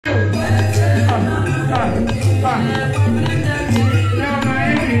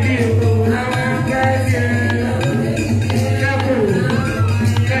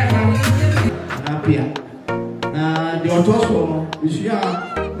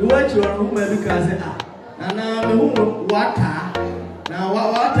watch your room because and who water. Now,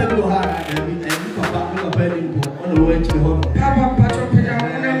 what I do hard and Papa no penny on the way to home. Papa Patrol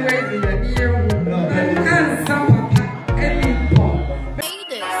on the way to the year. And some Papa any pop.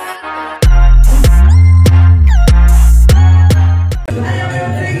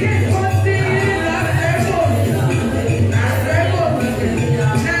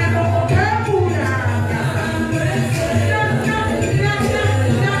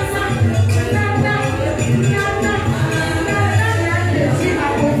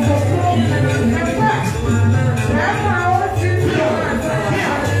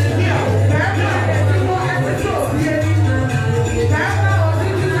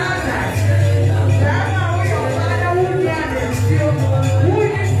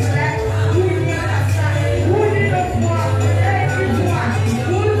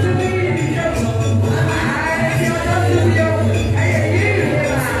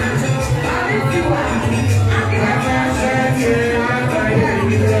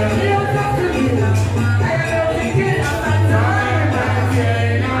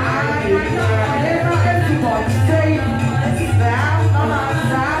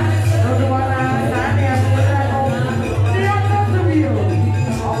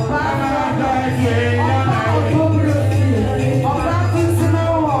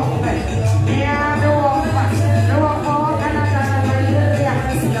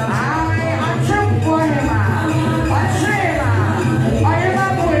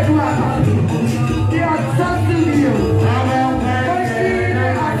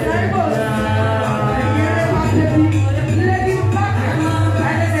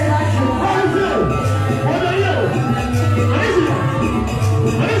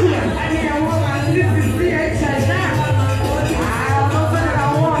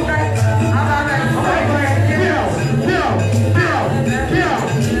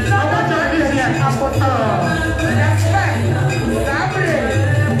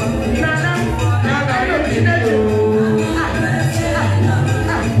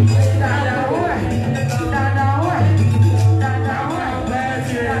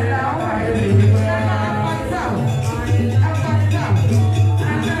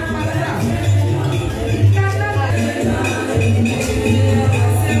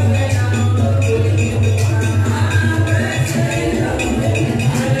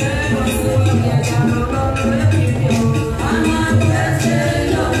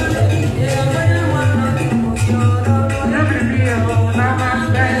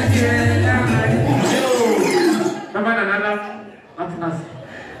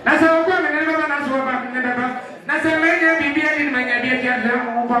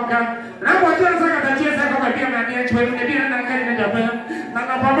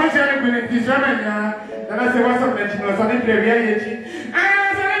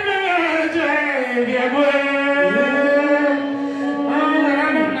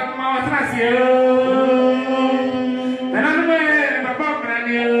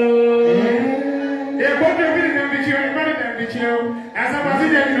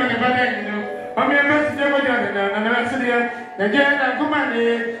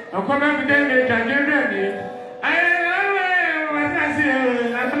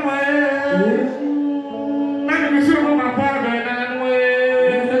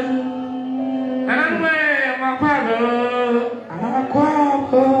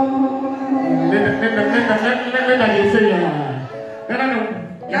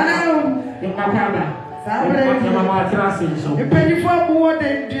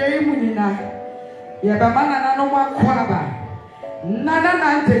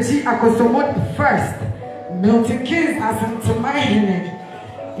 Kumawood first. Milton Keynes as into my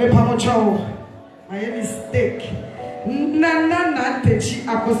hand. Me pamocho. My mistake. Nana Techi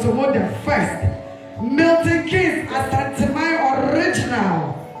Kumawood first. Milton Keynes as into my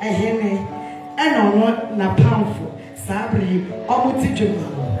original. Ehene. Eno na powerful. Sabri omuti juma.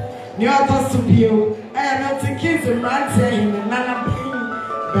 Ni auto subio. Milton Keynes rante him nana pain.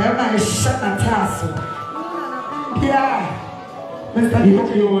 Bema shut na tasso. Yeah. Mr.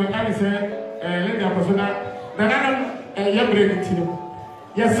 You and said, let me have a Nana, you bring it to you.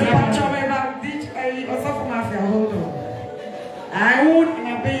 Yes, sir. I also from my hold on. I would in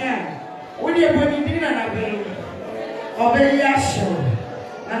a bear. Would you put in a bear? Obey Yasho.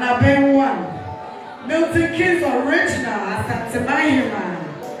 And I bear one. Milton Keynes original as a Temahima.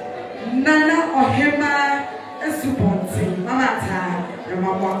 Nana or Hema is Suponti. Mamata. And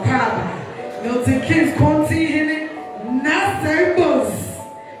Mamma Kaba. Milton Keynes Conti Hilly. Nasibos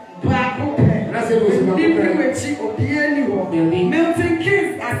Bakupe Nipriwechi Obieni Milton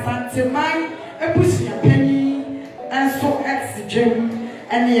Keynes Asante Mai Ebusia Penny and so ex Jim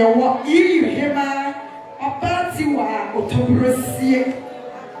and you want you him about you are Otumfour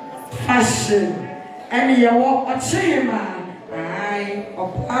fashion, and you want a chema. I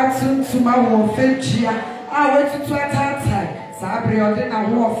about to my warfare. I went to a time. Sabri ordin a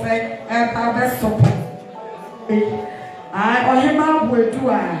warfare and our support. I or him will do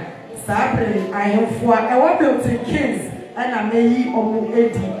Sabri. I have for a Milton Kings and I may or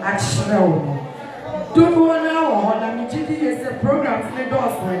Eddie at Shrell. Don't go now on a Mijidi is a program for the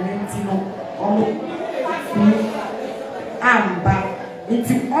doors for an Intino. Amba.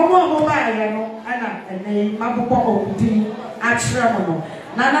 It's almost mobile and a Mabuko D at Shrell.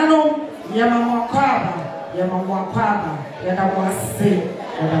 Nano, Yamama Kwaba, Yamama Kwaba, Yadawasi,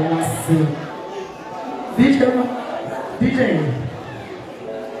 Yadawasi. DJ.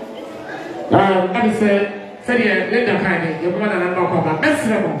 I said, let the kind of your brother and knock about best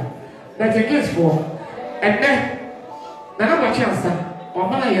level. That's a case for. And then, now what chance, or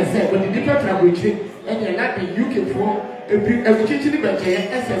Maya said, when the different language, and you're not the UK for a kitchen, but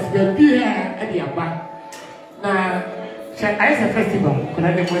SS will be here at the Abba. Now, I a festival, but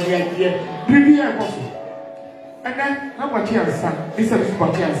I never idea, Brivia also. And then, how much chance, this is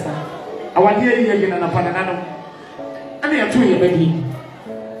what chance. I want to hear you again and upon another. And they are 2 years baby.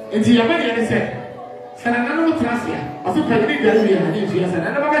 And the American said, San another class here. I think I didn't get here and it's yes, and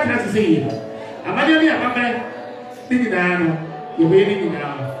I never got to see you. I'm not only a mamma, thinking down, you're waiting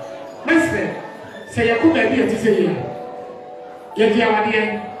now. Master, say I could be to say here. Yet you are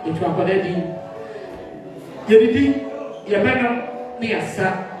here, if you are connecting. Yedidi, your better, near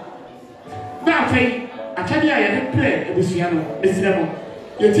sir. Now, I tell you, I had a prayer, it was Yano, this level.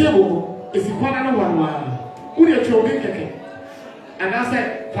 Your table is the one and one. Who are you making? And I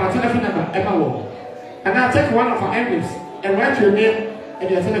said, for a telephone number, Emma. And I take one of our envelopes and write your name and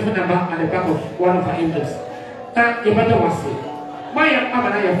your telephone number at the back of one of our envelopes. Now, your mother was saying, my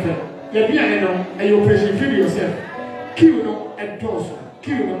Amana friend, you're being and you operation feel yourself. Kill no and doors,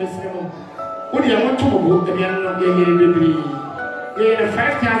 kill no Miss Lemon. What do you want to go? The young lady, there are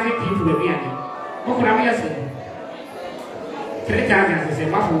 5,000 people that we are. What could I be saying? 3,000 is a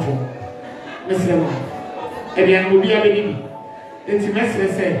muffin. Miss Lemon. And the young will be a baby. It's a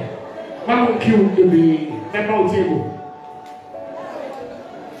message said. One will kill the member table.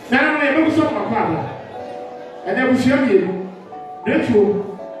 Now I know some of my father, and I was young, don't you?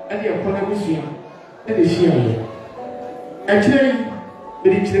 And the opponent was young, and the shear. Actually, the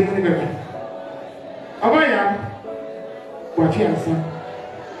rich living. Away, what you answer?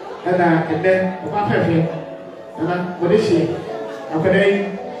 And then, about her, and what is she?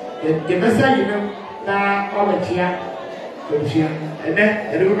 Okay, the message, you know, now, all the cheer. And then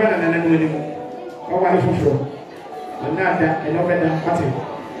everybody and then winning. Oh, wonderful floor. And not that, and over that party.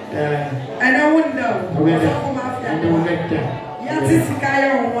 And I wonder, and the woman there. Yes, it's a guy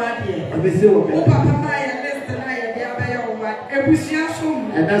on 1 year. And the silver. Oh, Papa, I am less than I am there. Every year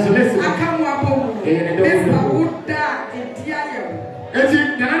soon. And that's a lesson. I come up home. And I would die in Tiago. And you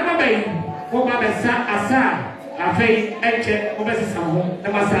never may. Oh, Mama, Asa, I pay, and check over the summer. The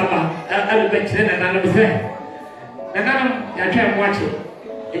Masaba, I'll bet you and I'll be there. And now I can't watch it.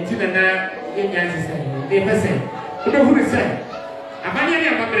 It's in the Indian say, they must say, you know who is saying? I'm not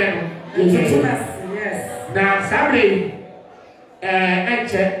yes. Now, Saturday, and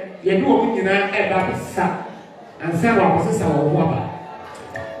check, you know, you know, about the sun. And Sarah was a sour woman.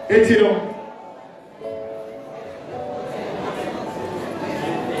 It's you know.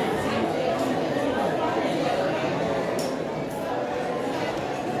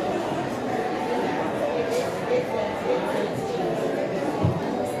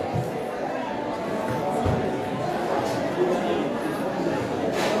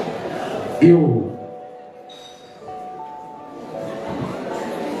 Yo.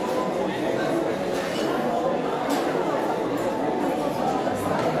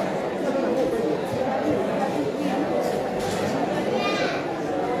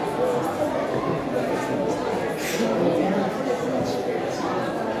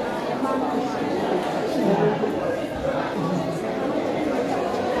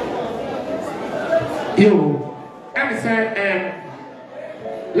 I'm saying,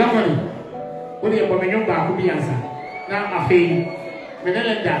 Longtime. What do you want me to do? Answer. Now, I feel, but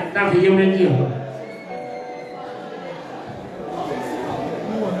then that, now for you and you.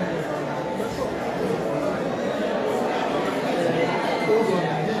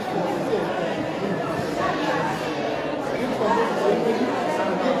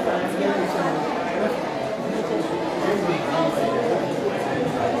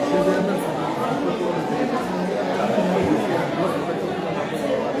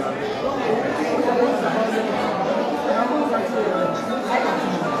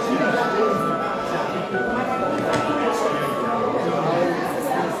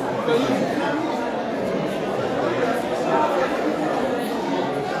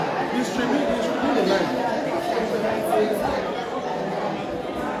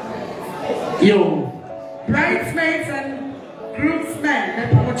 Yo. Bridesmaids and groomsmen.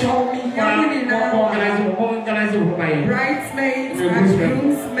 Bridesmaids and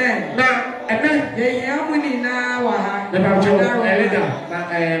groomsmen. Now, and then you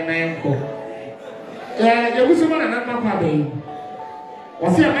was one another baby.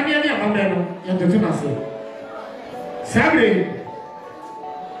 Was here many of them and the Tunasi? Saturday,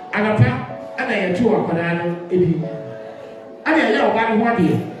 Agapa, and I had 2 Aquadano, Eddie. And I know one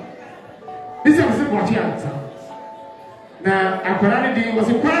year. This is a simple answer. Now, Aquadani was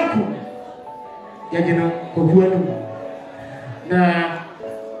a quack. Yagina, Kumawood. Now,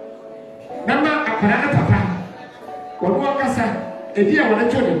 Number Aquadana Papa. What one casa, a dear one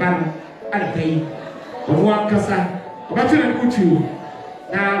to the banner and a pay. What one casa, about to put you.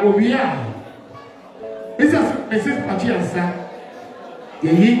 Now, we are. This is Mrs. Pachiansa.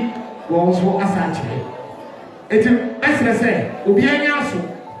 Ye was for us actually. It is, as I say, Ubian Yasu.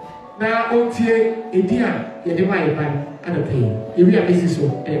 Now, Otie, a dear, ye divide by and a pay. You will be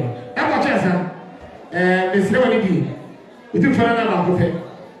so. That was just Miss Lewis. We took for another pay.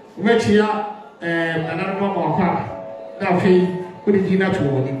 Which here, another one more car. Now, pay, put it in a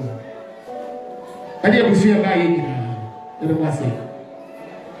tool. I didn't see a guy in the Masi.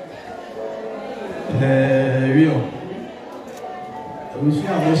 Rio. We see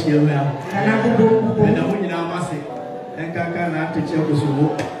how much you have. And I wouldn't know Masi. And can't teach you to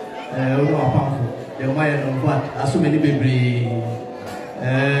the Maya no what, as so many baby.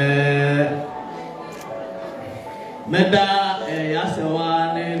 Meda,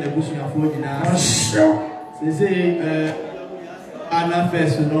 Yasawan, and the Bushing of Fujina. They say, Anna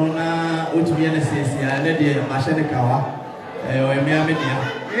first, Nona, Utubiana says, and Lady Mashanikawa, or Miamidia.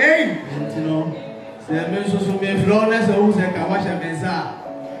 Hey, you know, there may also be flawless or who's a Kawasha Mensa.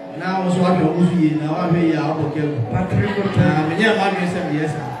 Now, was what you're moving, now I may out of Patrick, many of my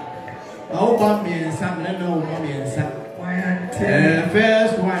yes. Oh, Bambi and some, no, Bambi and some.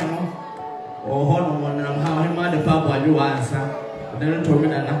 First one, or Honor, and how him the Papa you answer. Then told me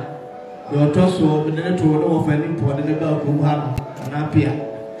that your torso, but then to know of any important about Kumham and Apia.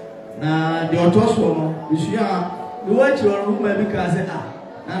 Now, your torso, which you are, you watch your room because and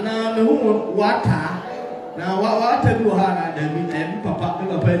now the woman, water. Now, what do you have and Papa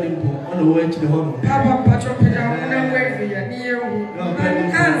never paid him on the way to the home? Papa, Patrick, and you,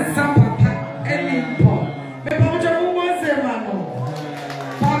 and some.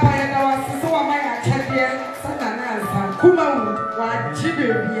 Kumawood, what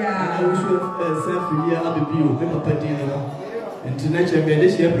Chibia, I was self-here at the view, Papa Dino, and to nature made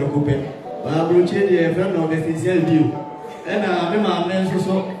this year preoccuped. Barbara Chedi, a friend of the physical view, and I remember men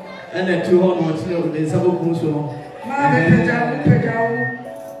so, and the 2 hormones, the Sabokunso. And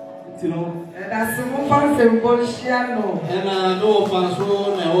that's some fun and Bolshiano, and no Fanso,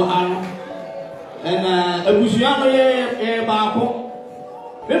 and Ohana, and a Bushiano, a Barco.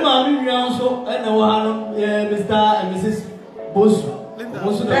 Remember also, and Ohana, Mr. and Mrs. Bosu.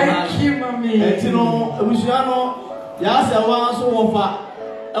 Thank you, Mammy. And you know, Bushiano, Yasa was over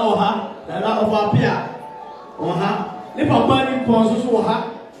Oha, and out of our Pia. Oha, the Papa in Ponsus Oha,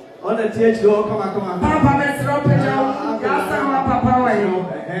 on the TH door, come on. Papa, let's drop it down. Yasa, Papa,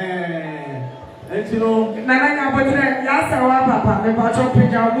 and you know, Nana, but Yasa, Papa, the Pacho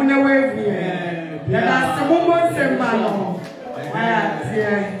Pija, Muna Wave, and that's the woman's and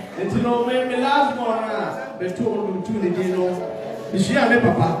and you know, maybe last morning, the 2 the Dino, the Shia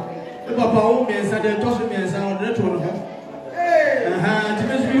Papa, the Papa, oh, and said, they tossed me and sound the two of them. To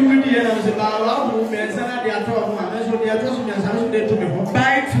Miss Beauty, and I was about our woman, and said, they are 12 months, so they are tossing me and sound they took me home.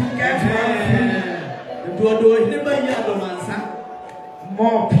 Buy to get and to do it, never yet of answer.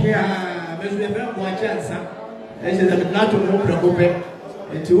 More Pia, Miss Weber, one chance, and she said, not to move the open,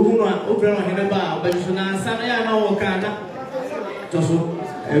 and to whom I open on him about, but you should not Sunday, I know, Kana. So,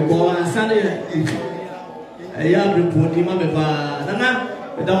 a boy and Sunday, a young report, him, Nana,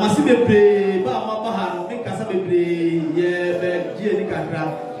 the Masibe, Baba, make us a baby, yeah,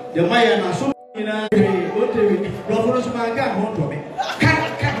 the Maya, and so, you know,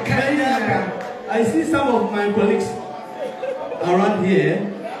 I see some of my colleagues around here.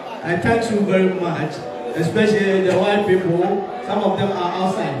 I thank you very much, especially the white people. Some of them are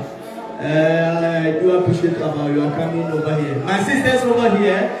outside. I do appreciate about you coming over here. My sisters over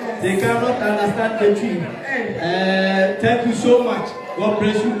here, they cannot understand the tree. Thank you so much. God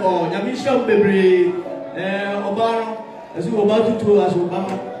bless you all. Yamisha Bebre, Obama, as you about to as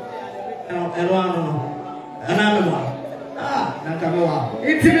Obama, and I'm Nakamawa.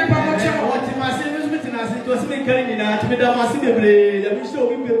 It's in the Papa. What in my service meeting, as it was making in a Massive Bebre, Yamisha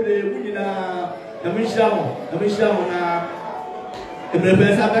Bebre, Yamisha, the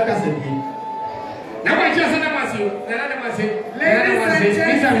representative Now I just said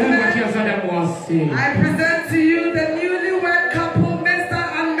I present to you the newlywed couple, Mr.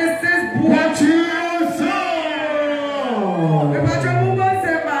 and Mrs. Boakye.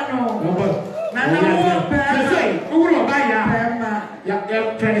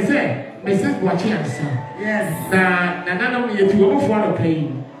 Mrs. Boakye, yes. Now, none of you to overflow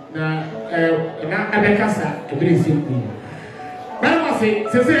playing. Now, Abekasa, a very simple. But I was saying,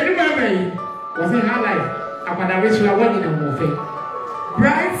 so say, was in her life. Upon a wish you are winning a movie.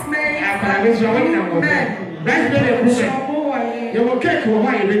 Bridesmaid, upon a wish you are winning a movie. Bridesmaid, you will get to a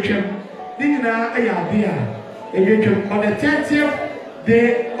while, Richard. Dinner, a idea. On the 30th day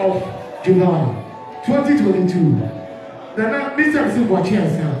of July 2022. Now, Mr. Boakye,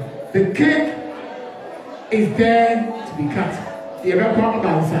 the cake is there to be cut. The record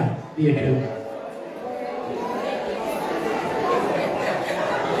answer, the account.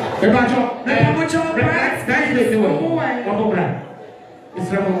 The battle, that's the way.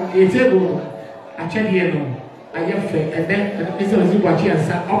 Mr. Table, I check here. I have faith, and then Mr. Boakye,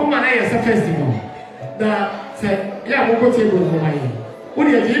 our man, I have a festival. Now, said, yeah, we'll go table for my. What do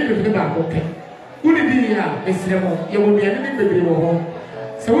you think of the back? Okay. Who did you have, Mr. You will be an baby home.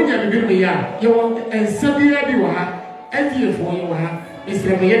 So when you have been here, you want and Sabia be one, and you for you are,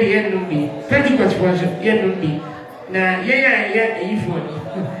 Mr. Mayadi and me, pretty much was yet with me. Now, yeah, if one,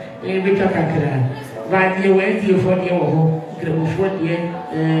 we talk but you went here for your home, for the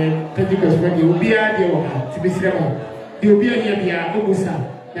pretty much when you will be at your to be several. You'll be here, Obusa,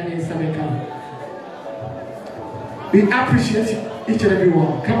 than in Sameka. We appreciate each and every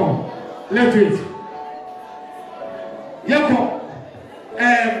one. Come on, let's do it. Yoko.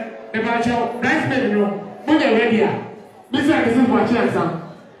 About your bridesmaid room, when you're ready, Mr. and Mrs. Boakye,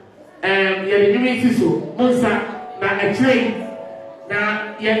 you're the new so, Monsa, now a train,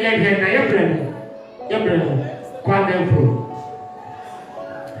 now you're quadruple.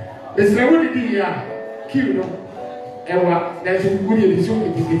 Mr. Woody, Kilo, and what there's a good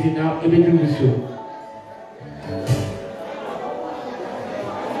edition now, a bit of the show.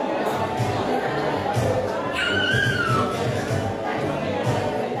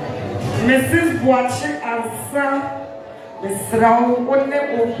 Mrs. Boakye answer Mr.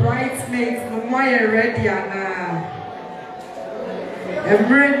 Only bridesmaids, no more ready now.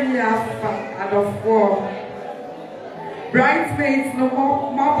 Every out of 4 bridesmaids, no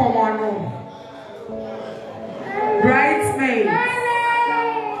more no. Bridesmaids.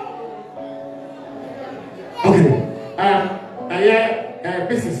 Okay.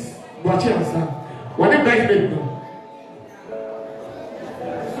 Mrs. Boakye answer. What a bridesmaid no.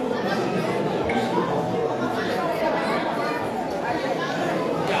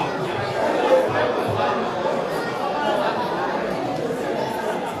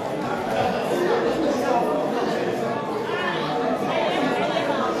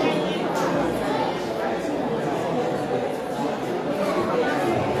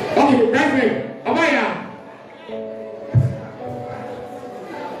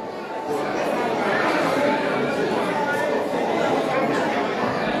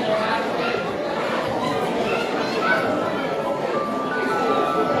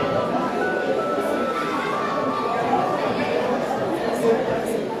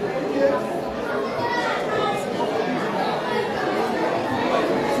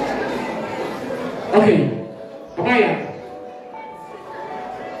 Okay, Abaya.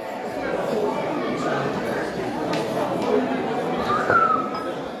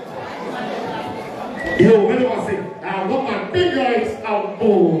 Yo, what do I say? I want my big guys out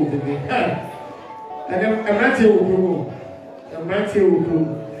bold. And then I'm not here with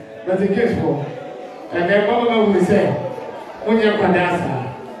but the case for. And then Mama will say, when you're Padasa.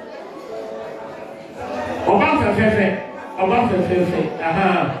 About the fefe.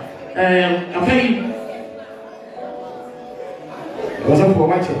 Okay. What's up for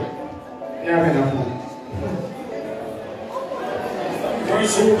watching? Yeah, I'm enough.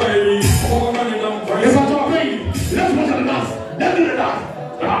 Let's go to the last. Let's do the last.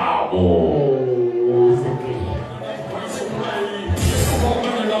 Bravo.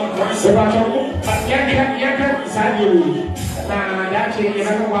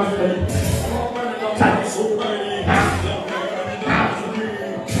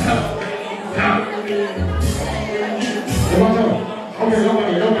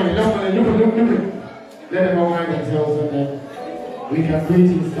 Let them organize themselves and then we can do it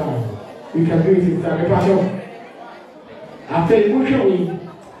in style. After emotion,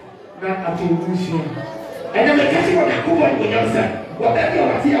 not after emotion. And then we catch you on the cover with yourself. Whatever you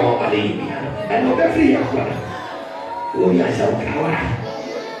are here, what are you doing? And whatever you are doing. Oh, you are so coward.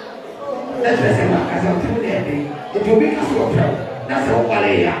 Let's listen. as I'm telling you, it will make us hotel. That's a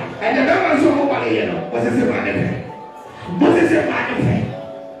Poleeno. And the number is over Poleeno. What's the money? What is the money?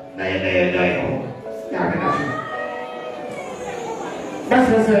 That's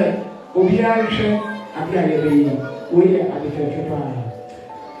what I say. Obiara Abia we are at the church.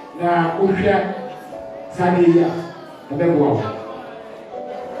 Now, Usha Sadia, a big wall.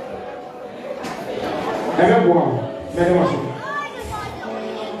 A big wall. Very much.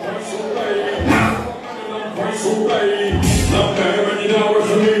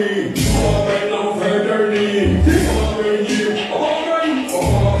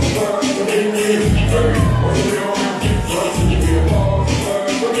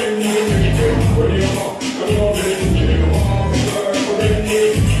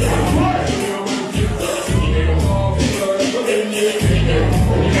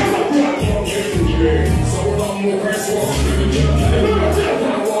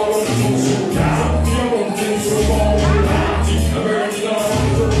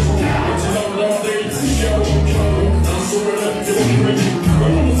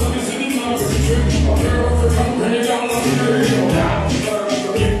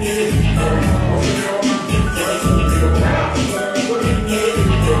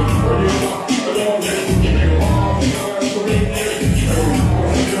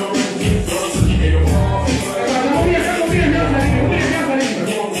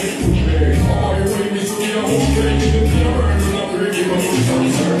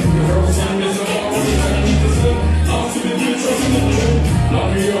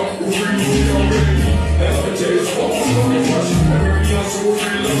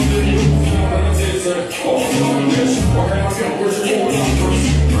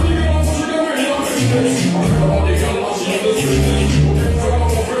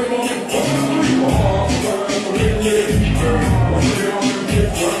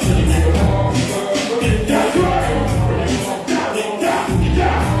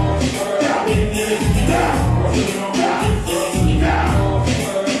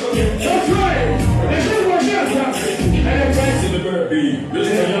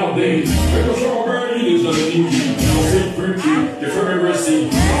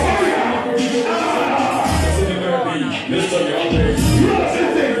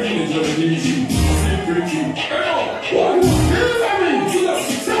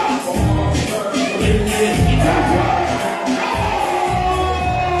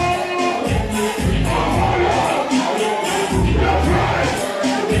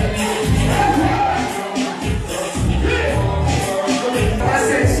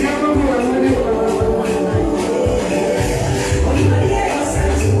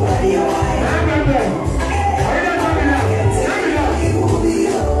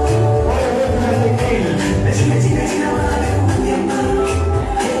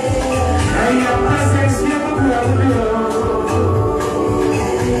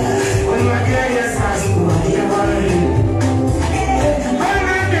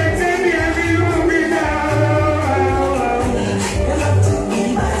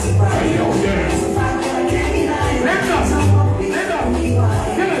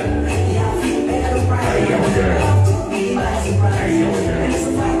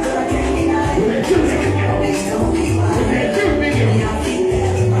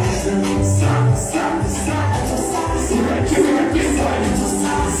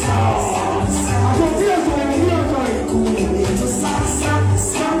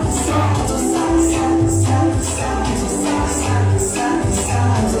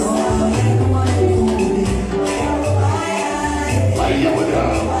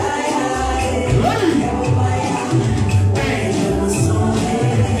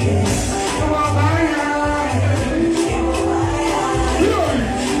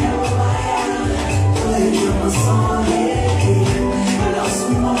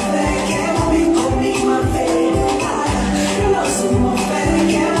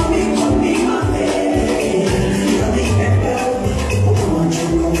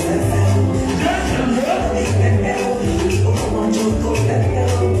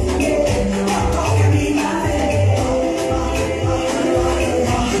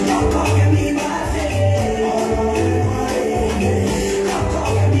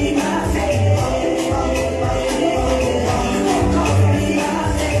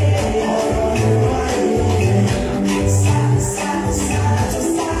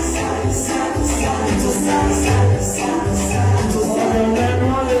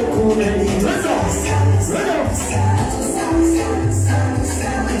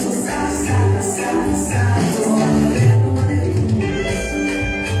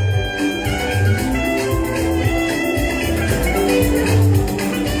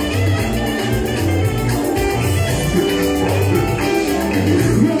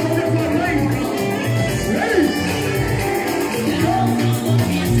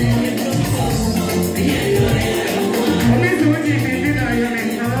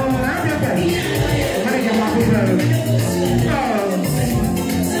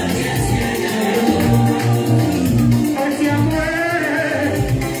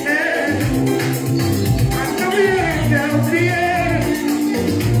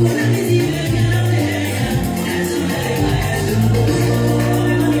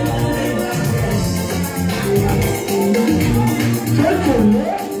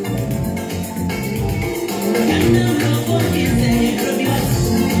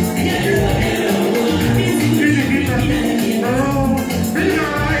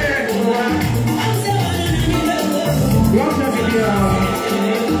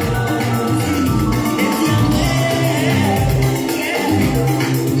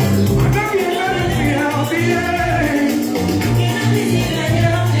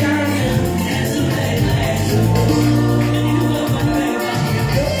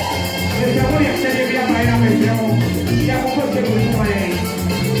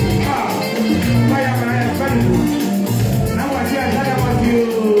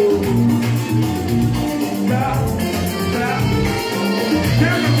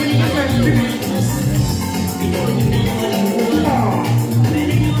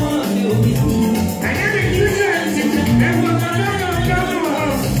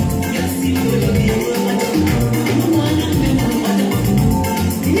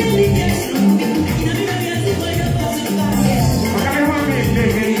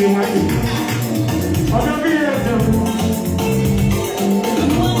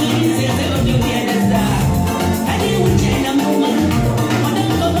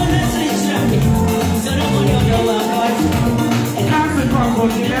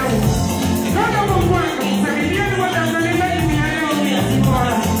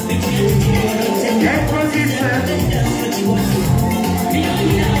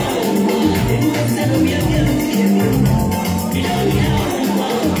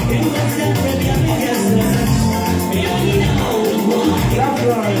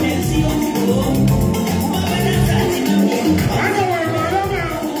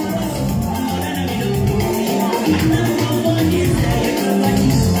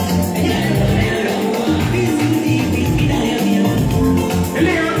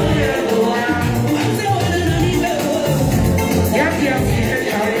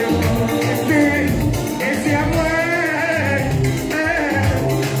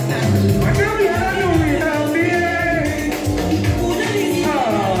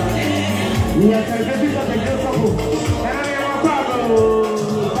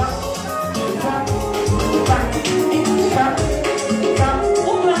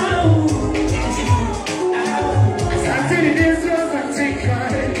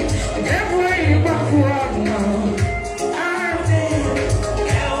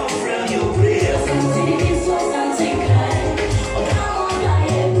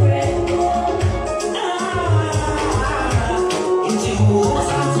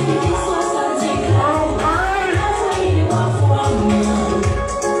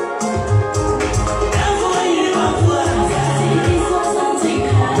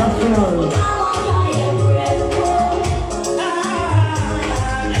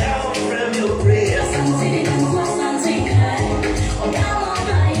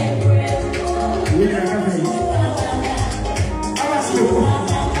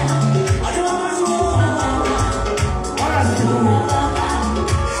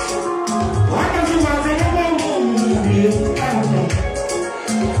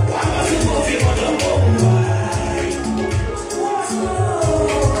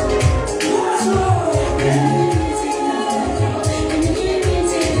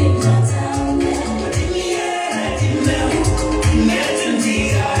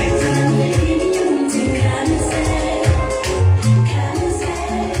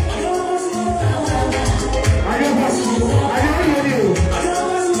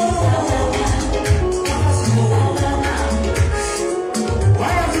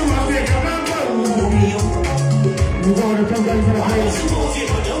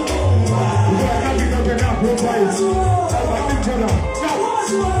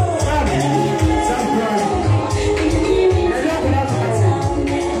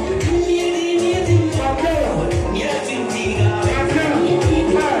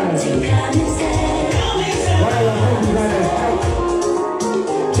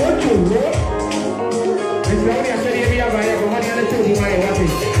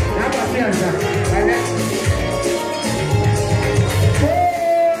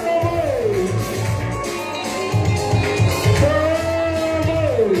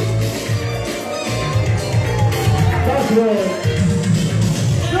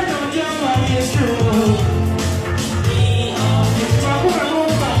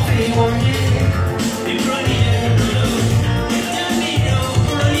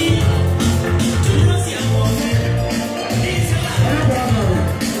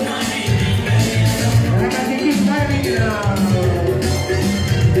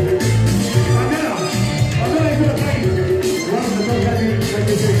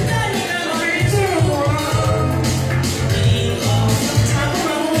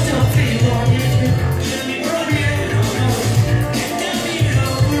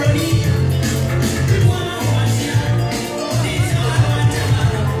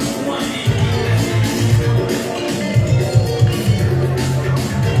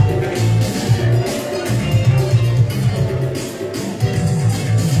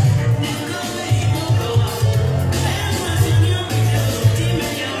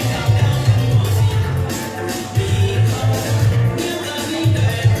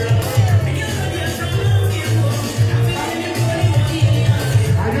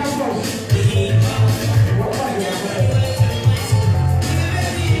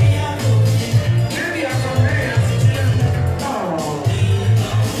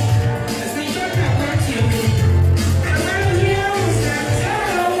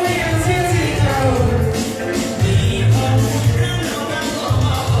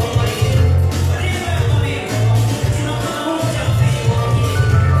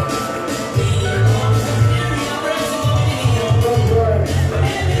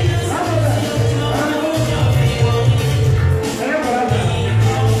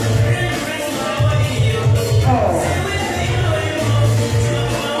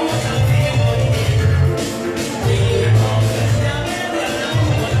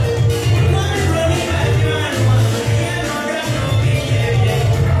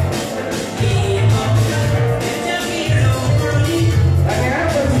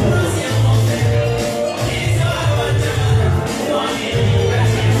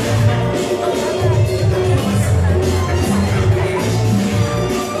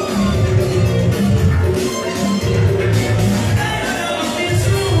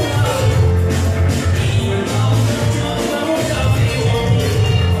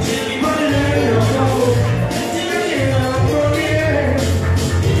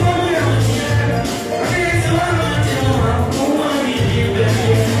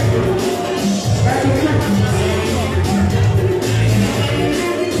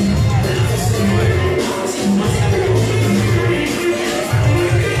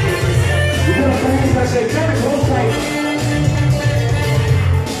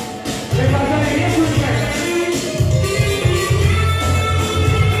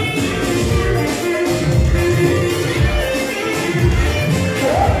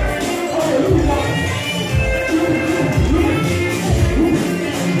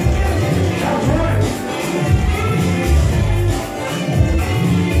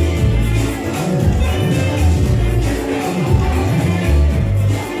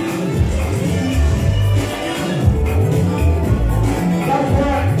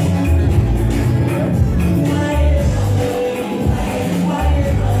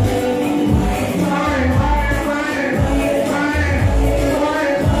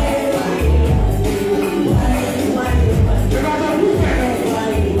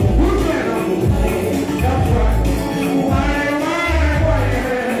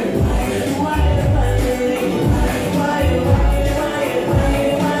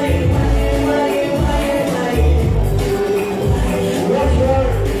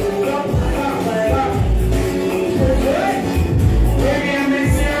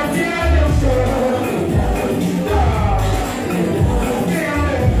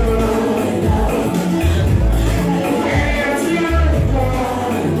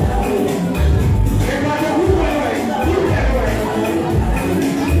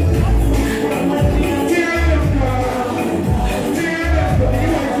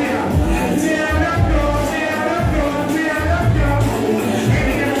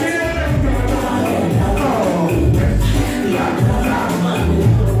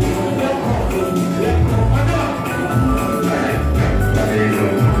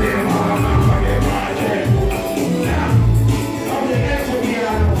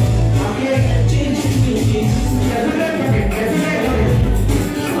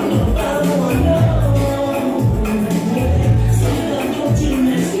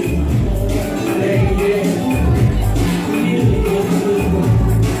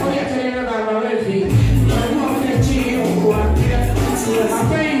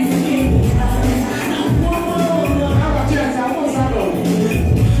 Akwai